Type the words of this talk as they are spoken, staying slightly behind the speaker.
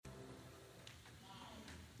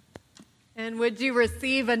And would you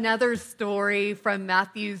receive another story from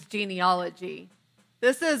Matthew's genealogy?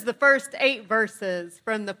 This is the first 8 verses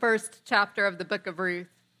from the first chapter of the book of Ruth.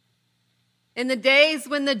 In the days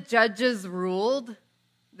when the judges ruled,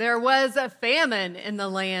 there was a famine in the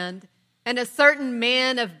land, and a certain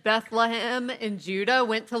man of Bethlehem in Judah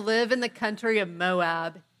went to live in the country of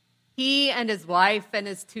Moab, he and his wife and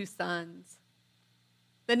his 2 sons.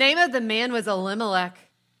 The name of the man was Elimelech,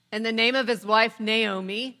 and the name of his wife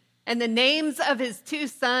Naomi, and the names of his 2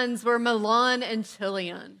 sons were Mahlon and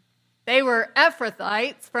Chilion. They were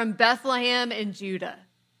Ephrathites from Bethlehem in Judah.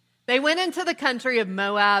 They went into the country of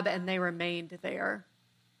Moab, and they remained there.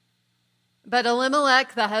 But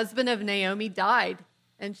Elimelech, the husband of Naomi, died,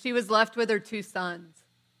 and she was left with her 2 sons.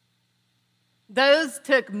 Those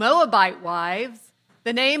took Moabite wives.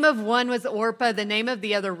 The name of one was Orpah, the name of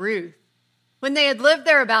the other Ruth. When they had lived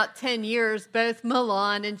there about 10 years, both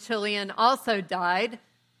Mahlon and Chilion also died,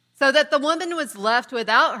 so that the woman was left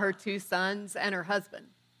without her 2 sons and her husband.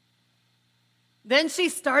 Then she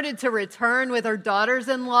started to return with her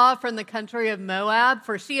daughters-in-law from the country of Moab,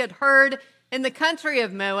 for she had heard in the country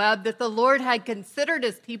of Moab that the Lord had considered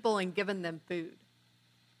his people and given them food.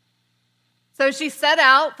 So she set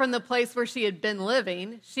out from the place where she had been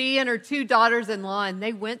living, she and her 2 daughters-in-law, and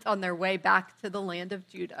they went on their way back to the land of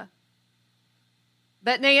Judah.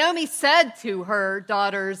 But Naomi said to her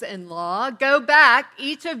daughters-in-law, "Go back,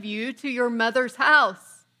 each of you, to your mother's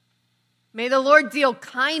house. May the Lord deal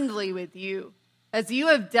kindly with you, as you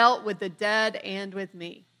have dealt with the dead and with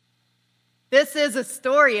me." This is a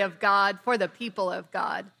story of God for the people of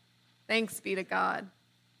God. Thanks be to God.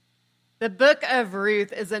 The book of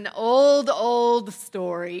Ruth is an old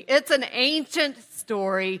story. It's an ancient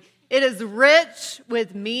story. It is rich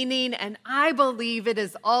with meaning, and I believe it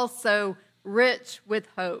is also rich with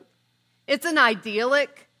hope. It's an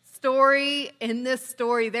idyllic story. In this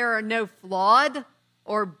story, there are no flawed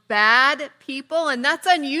or bad people, and that's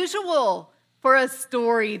unusual for a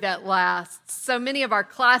story that lasts. So many of our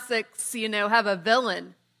classics, have a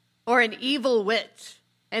villain or an evil witch,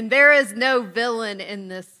 and there is no villain in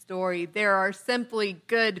this story. There are simply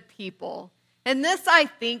good people. And this, I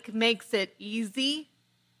think, makes it easy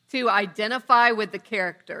to identify with the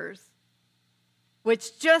characters,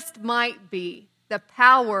 which just might be the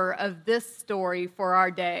power of this story for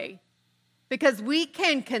our day. Because we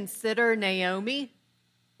can consider Naomi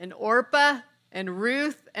and Orpah and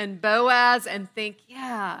Ruth and Boaz and think,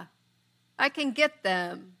 yeah, I can get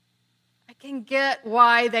them. I can get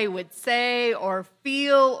why they would say or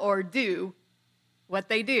feel or do what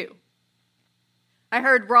they do. I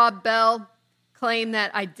heard Rob Bell claim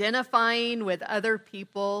that identifying with other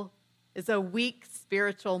people is a weak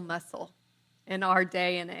spiritual muscle in our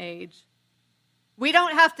day and age. We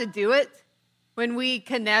don't have to do it when we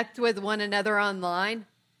connect with one another online.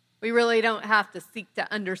 We really don't have to seek to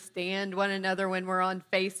understand one another when we're on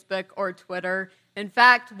Facebook or Twitter. In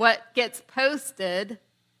fact, what gets posted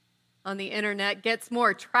on the internet gets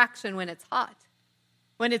more traction when it's hot,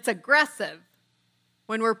 when it's aggressive,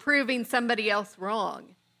 when we're proving somebody else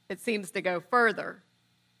wrong. It seems to go further.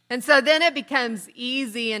 And so then it becomes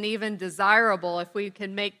easy and even desirable if we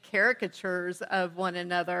can make caricatures of one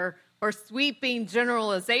another or sweeping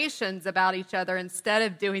generalizations about each other instead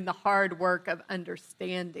of doing the hard work of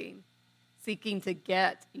understanding, seeking to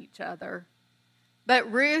get each other.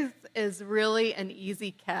 But Ruth is really an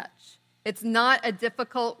easy catch. It's not a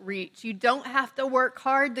difficult reach. You don't have to work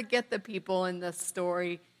hard to get the people in this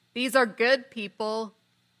story. These are good people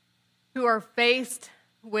who are faced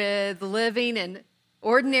with living in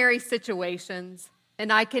ordinary situations,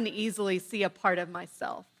 and I can easily see a part of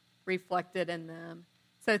myself reflected in them.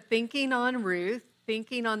 So thinking on Ruth,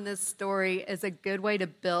 thinking on this story is a good way to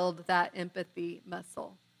build that empathy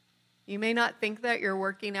muscle. You may not think that you're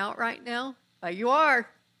working out right now, but you are.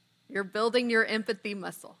 You're building your empathy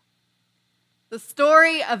muscle. The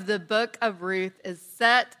story of the book of Ruth is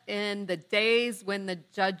set in the days when the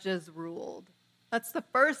judges ruled. That's the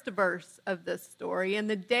first verse of this story. In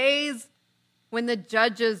the days when the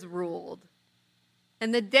judges ruled.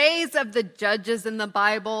 And the days of the judges in the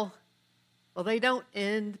Bible, well, they don't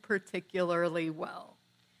end particularly well.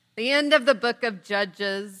 The end of the book of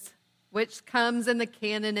Judges, which comes in the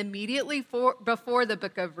canon immediately before the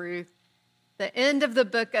book of Ruth, the end of the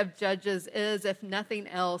book of Judges is, if nothing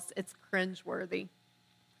else, it's cringeworthy.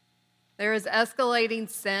 There is escalating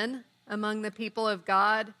sin among the people of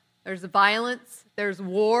God. There's violence, there's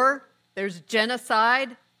war, there's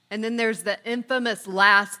genocide, and then there's the infamous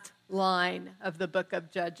last line of the book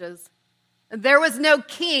of Judges. There was no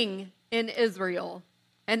king in Israel,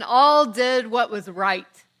 and all did what was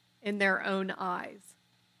right in their own eyes.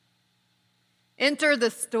 Enter the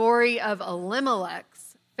story of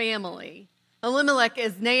Elimelech's family. Elimelech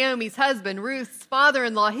is Naomi's husband, Ruth's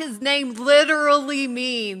father-in-law. His name literally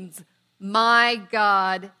means, "My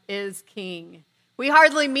God is king." We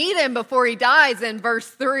hardly meet him before he dies in verse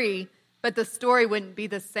 3, but the story wouldn't be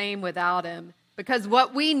the same without him, because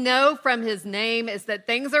what we know from his name is that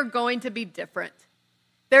things are going to be different.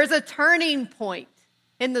 There's a turning point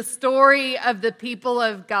in the story of the people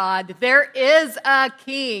of God. There is a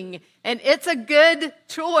king, and it's a good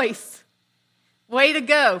choice. Way to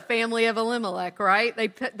go, family of Elimelech, right?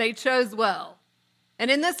 They chose well.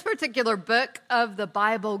 And in this particular book of the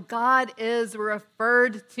Bible, God is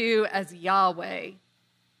referred to as Yahweh,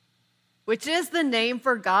 which is the name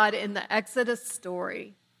for God in the Exodus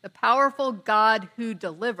story, the powerful God who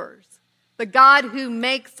delivers, the God who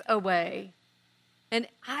makes a way. And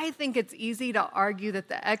I think it's easy to argue that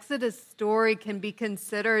the Exodus story can be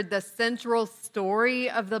considered the central story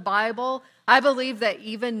of the Bible. I believe that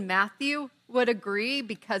even Matthew would agree,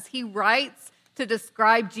 because he writes to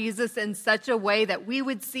describe Jesus in such a way that we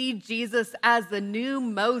would see Jesus as the new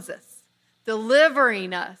Moses,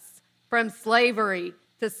 delivering us from slavery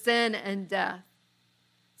to sin and death.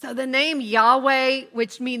 So the name Yahweh,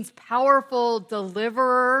 which means powerful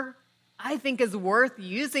deliverer, I think is worth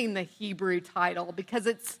using the Hebrew title because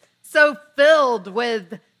it's so filled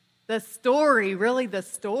with the story, really the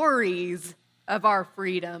stories of our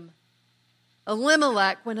freedom.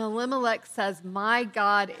 Elimelech, when Elimelech says, "My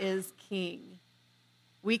God is king,"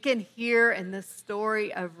 we can hear in this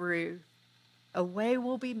story of Ruth, a way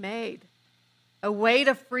will be made. A way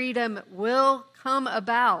to freedom will come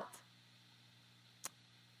about.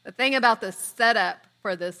 The thing about the setup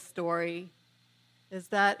for this story is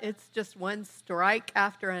that it's just one strike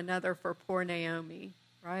after another for poor Naomi,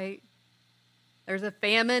 right? There's a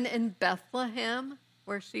famine in Bethlehem,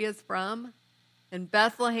 where she is from. And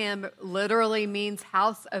Bethlehem literally means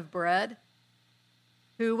house of bread.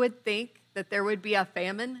 Who would think that there would be a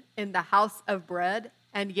famine in the house of bread?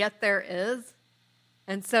 And yet there is.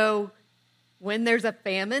 And so when there's a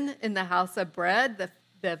famine in the house of bread,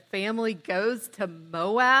 the family goes to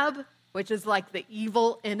Moab, which is like the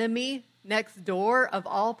evil enemy next door of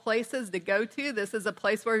all places to go to. This is a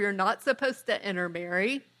place where you're not supposed to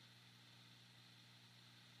intermarry.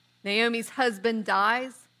 Naomi's husband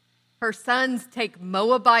dies. Her sons take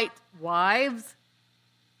Moabite wives,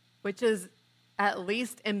 which is at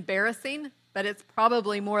least embarrassing, but it's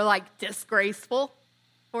probably more like disgraceful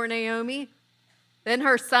for Naomi. Then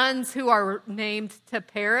her sons, who are named to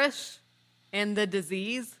perish in the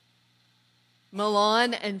disease,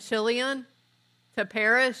 Mahlon and Chilion, to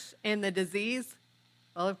perish in the disease.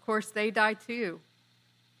 Well, of course, they die too.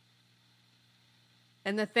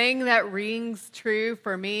 And the thing that rings true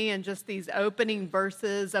for me in just these opening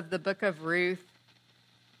verses of the book of Ruth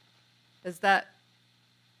is that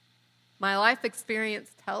my life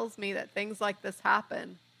experience tells me that things like this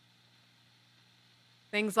happen.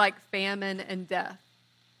 Things like famine and death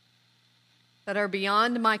that are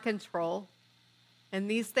beyond my control. And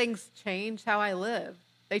these things change how I live.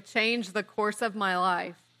 They change the course of my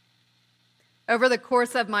life. Over the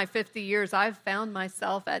course of my 50 years, I've found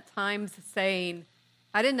myself at times saying,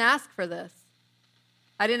 I didn't ask for this.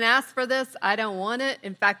 I didn't ask for this. I don't want it.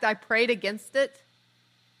 In fact, I prayed against it.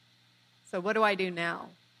 So what do I do now?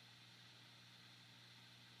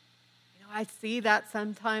 I see that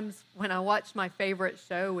sometimes when I watch my favorite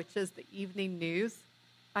show, which is the evening news.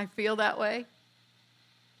 I feel that way.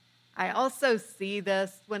 I also see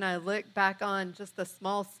this when I look back on just the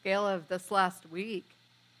small scale of this last week.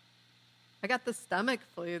 I got the stomach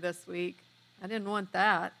flu this week. I didn't want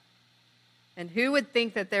that. And who would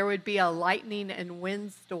think that there would be a lightning and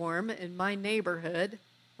windstorm in my neighborhood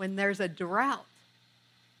when there's a drought?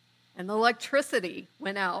 And the electricity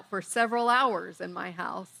went out for several hours in my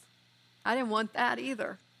house. I didn't want that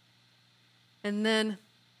either. And then,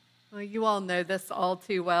 well, you all know this all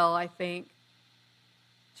too well, I think.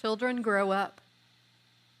 Children grow up.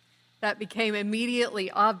 That became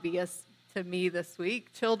immediately obvious to me this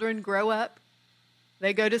week. Children grow up.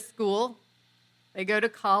 They go to school. They go to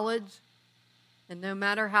college. And no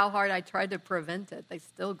matter how hard I tried to prevent it, they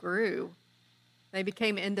still grew. They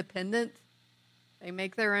became independent. They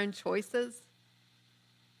make their own choices.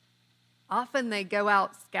 Often they go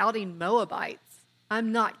out scouting Moabites.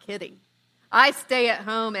 I'm not kidding. I stay at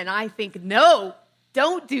home and I think, no,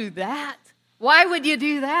 don't do that. Why would you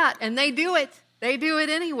do that? And they do it. They do it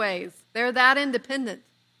anyways. They're that independent.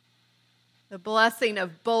 The blessing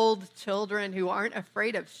of bold children who aren't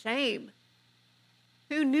afraid of shame.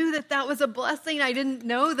 Who knew that that was a blessing? I didn't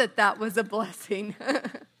know that that was a blessing.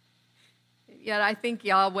 Yet I think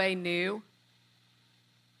Yahweh knew.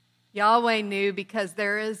 Yahweh knew, because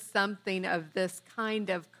there is something of this kind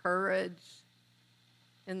of courage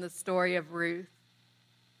in the story of Ruth.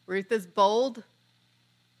 Ruth is bold.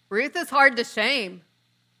 Ruth is hard to shame.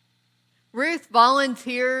 Ruth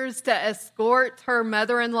volunteers to escort her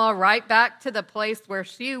mother-in-law right back to the place where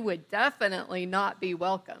she would definitely not be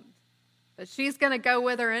welcomed. But she's going to go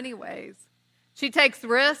with her anyways. She takes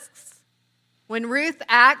risks. When Ruth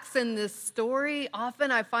acts in this story,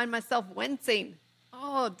 often I find myself wincing.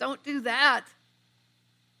 Oh, don't do that.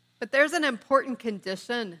 But there's an important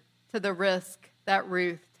condition to the risk that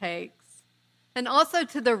Ruth takes, and also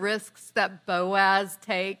to the risks that Boaz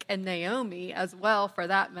take, and Naomi as well, for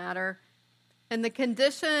that matter. And the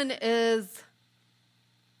condition is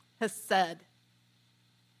hesed.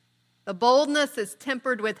 The boldness is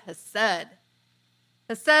tempered with hesed.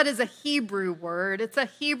 Hesed is a Hebrew word. It's a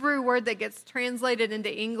Hebrew word that gets translated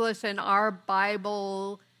into English in our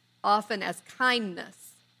Bible often as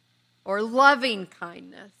kindness or loving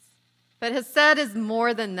kindness. But hesed is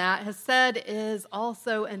more than that. Hesed is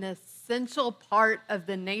also an essential part of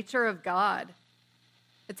the nature of God.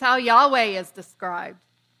 It's how Yahweh is described,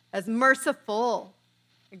 as merciful,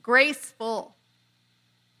 graceful.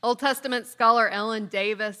 Old Testament scholar Ellen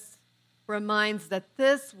Davis reminds that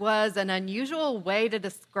this was an unusual way to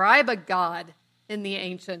describe a God in the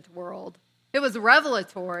ancient world. It was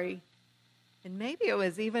revelatory, and maybe it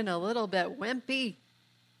was even a little bit wimpy.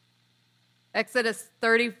 Exodus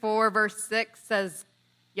 34 verse 6 says,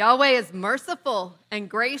 Yahweh is merciful and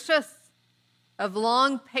gracious, of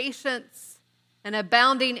long patience, and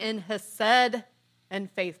abounding in hesed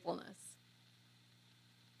and faithfulness.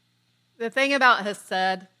 The thing about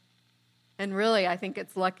hesed, and really I think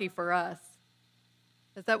it's lucky for us,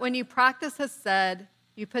 is that when you practice hesed,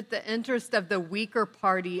 you put the interest of the weaker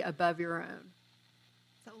party above your own.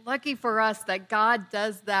 So lucky for us that God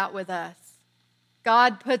does that with us.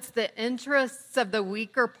 God puts the interests of the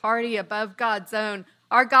weaker party above God's own.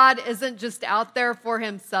 Our God isn't just out there for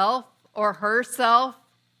himself or herself,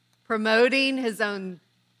 promoting his own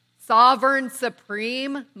sovereign,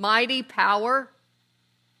 supreme, mighty power.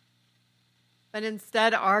 But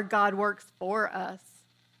instead, our God works for us,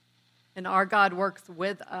 and our God works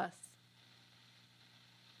with us.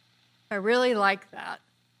 I really like that.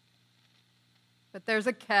 But there's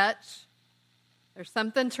a catch. There's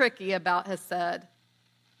something tricky about hesed.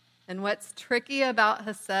 And what's tricky about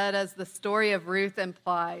hesed, as the story of Ruth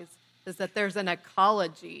implies, is that there's an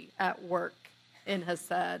ecology at work in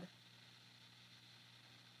hesed.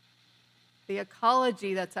 The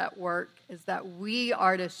ecology that's at work is that we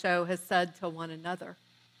are to show hesed to one another.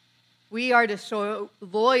 We are to show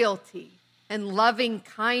loyalty and loving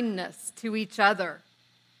kindness to each other.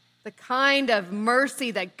 The kind of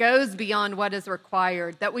mercy that goes beyond what is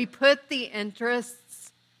required, that we put the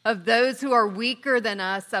interests of those who are weaker than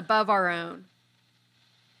us above our own.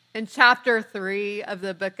 In chapter 3 of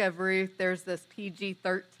the book of Ruth, there's this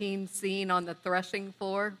PG-13 scene on the threshing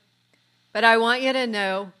floor. But I want you to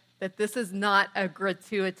know that this is not a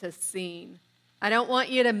gratuitous scene. I don't want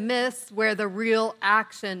you to miss where the real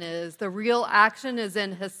action is. The real action is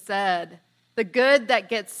in hesed. The good that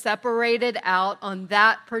gets separated out on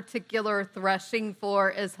that particular threshing floor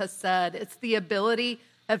is hesed. It's the ability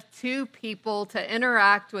of two people to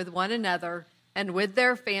interact with one another and with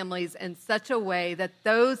their families in such a way that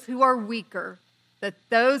those who are weaker, that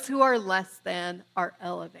those who are less than, are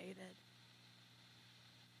elevated.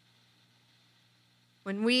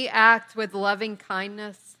 When we act with loving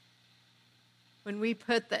kindness, when we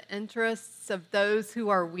put the interests of those who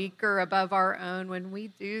are weaker above our own, when we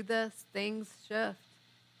do this, things shift.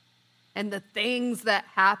 And the things that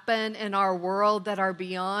happen in our world that are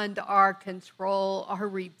beyond our control are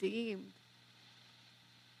redeemed.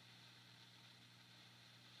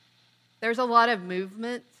 There's a lot of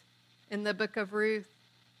movement in the book of Ruth.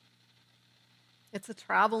 It's a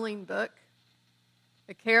traveling book.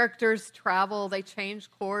 The characters travel, they change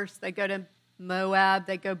course, they go to Moab,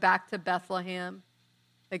 they go back to Bethlehem,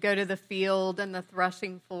 they go to the field and the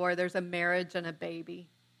threshing floor, there's a marriage and a baby.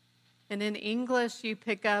 And in English, you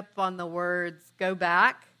pick up on the words go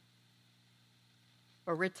back,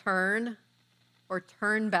 or return, or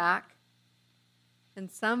turn back.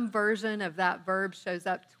 And some version of that verb shows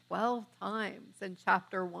up 12 times in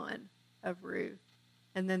chapter 1 of Ruth,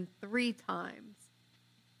 and then 3 times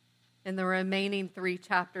in the remaining 3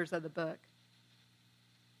 chapters of the book.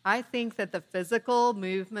 I think that the physical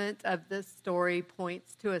movement of this story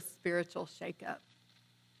points to a spiritual shakeup,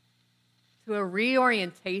 to a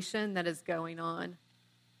reorientation that is going on.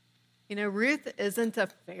 You know, Ruth isn't a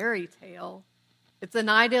fairy tale. It's an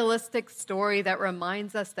idealistic story that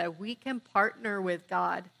reminds us that we can partner with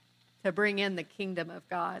God to bring in the kingdom of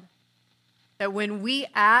God. that when we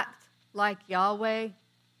act like Yahweh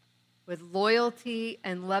with loyalty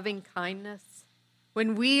and loving kindness,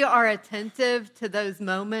 when we are attentive to those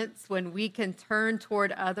moments when we can turn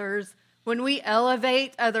toward others, when we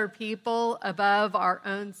elevate other people above our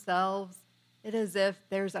own selves, it is as if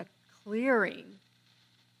there's a clearing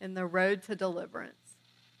in the road to deliverance.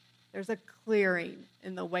 There's a clearing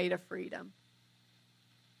in the way to freedom.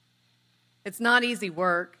 It's not easy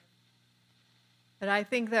work, but I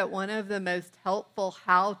think that one of the most helpful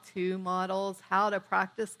how-to models, how to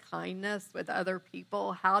practice kindness with other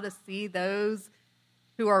people, how to see those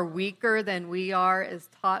who are weaker than we are, is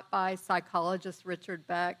taught by psychologist Richard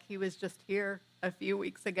Beck. He was just here a few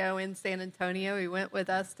weeks ago in San Antonio. He went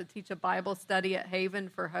with us to teach a Bible study at Haven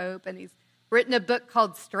for Hope, and he's written a book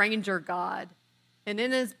called Stranger God. And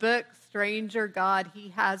in his book, Stranger God, he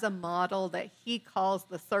has a model that he calls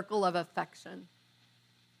the circle of affection.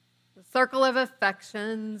 The circle of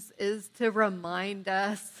affections is to remind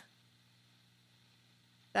us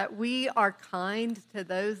that we are kind to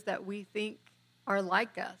those that we think are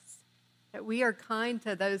like us, that we are kind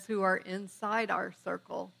to those who are inside our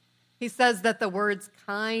circle. He says that the words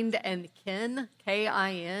kind and kin,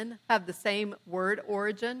 K-I-N, have the same word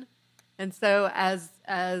origin. And so as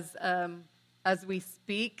we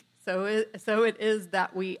speak, so it is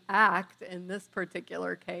that we act in this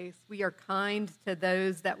particular case. We are kind to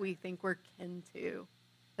those that we think we're kin to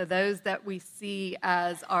those that we see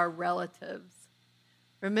as our relatives.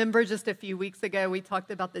 Remember just a few weeks ago, we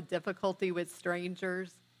talked about the difficulty with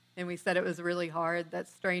strangers, and we said it was really hard, that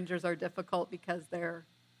strangers are difficult because they're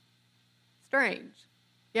strange.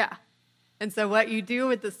 Yeah. And so what you do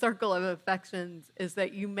with the circle of affections is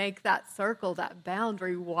that you make that circle, that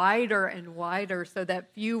boundary, wider and wider so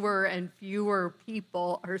that fewer and fewer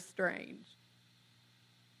people are strange.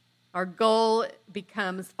 Our goal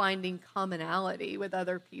becomes finding commonality with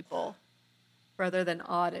other people rather than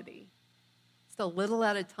oddity. Just a little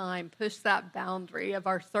at a time, push that boundary of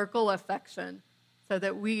our circle affection so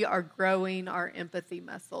that we are growing our empathy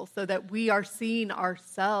muscle, so that we are seeing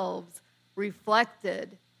ourselves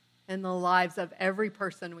reflected in the lives of every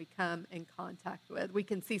person we come in contact with. We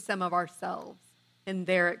can see some of ourselves in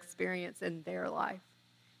their experience, in their life.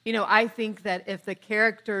 You know, I think that if the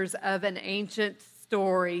characters of an ancient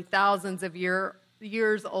story, thousands of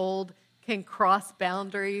years old, can cross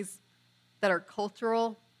boundaries that are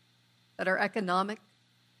cultural, that are economic,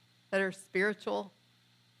 that are spiritual,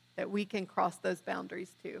 that we can cross those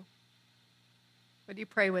boundaries too. Would you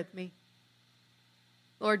pray with me?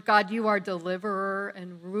 Lord God, you are deliverer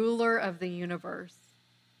and ruler of the universe.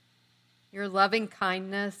 Your loving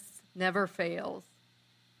kindness never fails.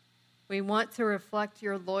 We want to reflect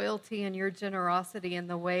your loyalty and your generosity in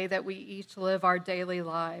the way that we each live our daily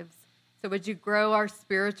lives. So would you grow our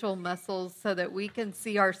spiritual muscles so that we can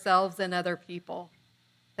see ourselves in other people,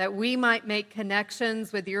 that we might make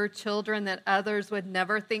connections with your children that others would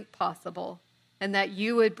never think possible, and that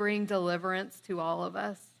you would bring deliverance to all of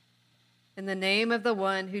us. In the name of the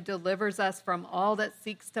one who delivers us from all that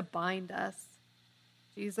seeks to bind us,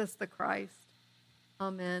 Jesus the Christ.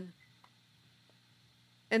 Amen.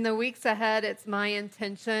 In the weeks ahead, it's my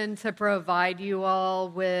intention to provide you all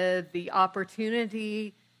with the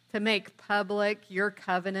opportunity to make public your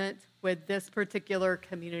covenant with this particular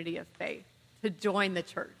community of faith, to join the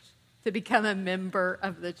church, to become a member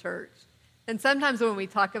of the church. And sometimes when we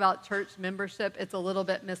talk about church membership, it's a little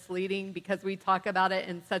bit misleading because we talk about it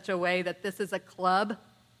in such a way that this is a club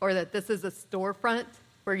or that this is a storefront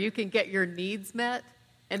where you can get your needs met.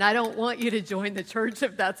 And I don't want you to join the church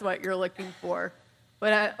if that's what you're looking for.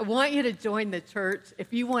 But I want you to join the church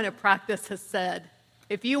if you want to practice Hesed,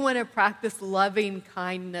 if you want to practice loving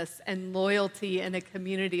kindness and loyalty in a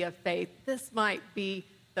community of faith. This might be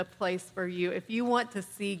the place for you. If you want to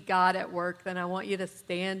see God at work, then I want you to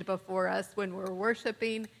stand before us when we're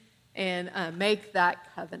worshiping and make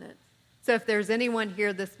that covenant. So if there's anyone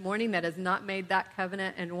here this morning that has not made that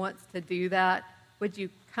covenant and wants to do that, would you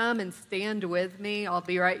come and stand with me? I'll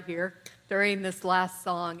be right here during this last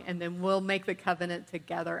song, and then we'll make the covenant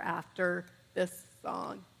together after this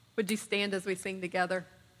song. Would you stand as we sing together?